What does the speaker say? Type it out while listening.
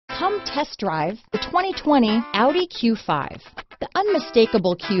Come test drive the 2020 Audi Q5. The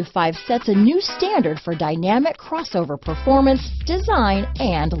unmistakable Q5 sets a new standard for dynamic crossover performance, design,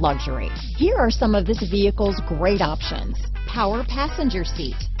 and luxury. Here are some of this vehicle's great options: power passenger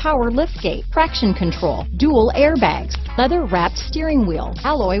seat, power liftgate, traction control, dual airbags, leather-wrapped steering wheel,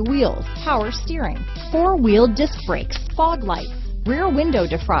 alloy wheels, power steering, four-wheel disc brakes, fog lights, rear window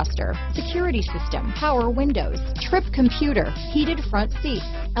defroster, security system, power windows, trip computer, heated front seats,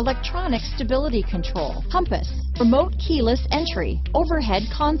 electronic stability control, compass, remote keyless entry, overhead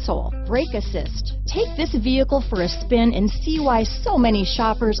console, brake assist. Take this vehicle for a spin and see why so many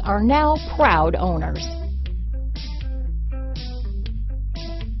shoppers are now proud owners.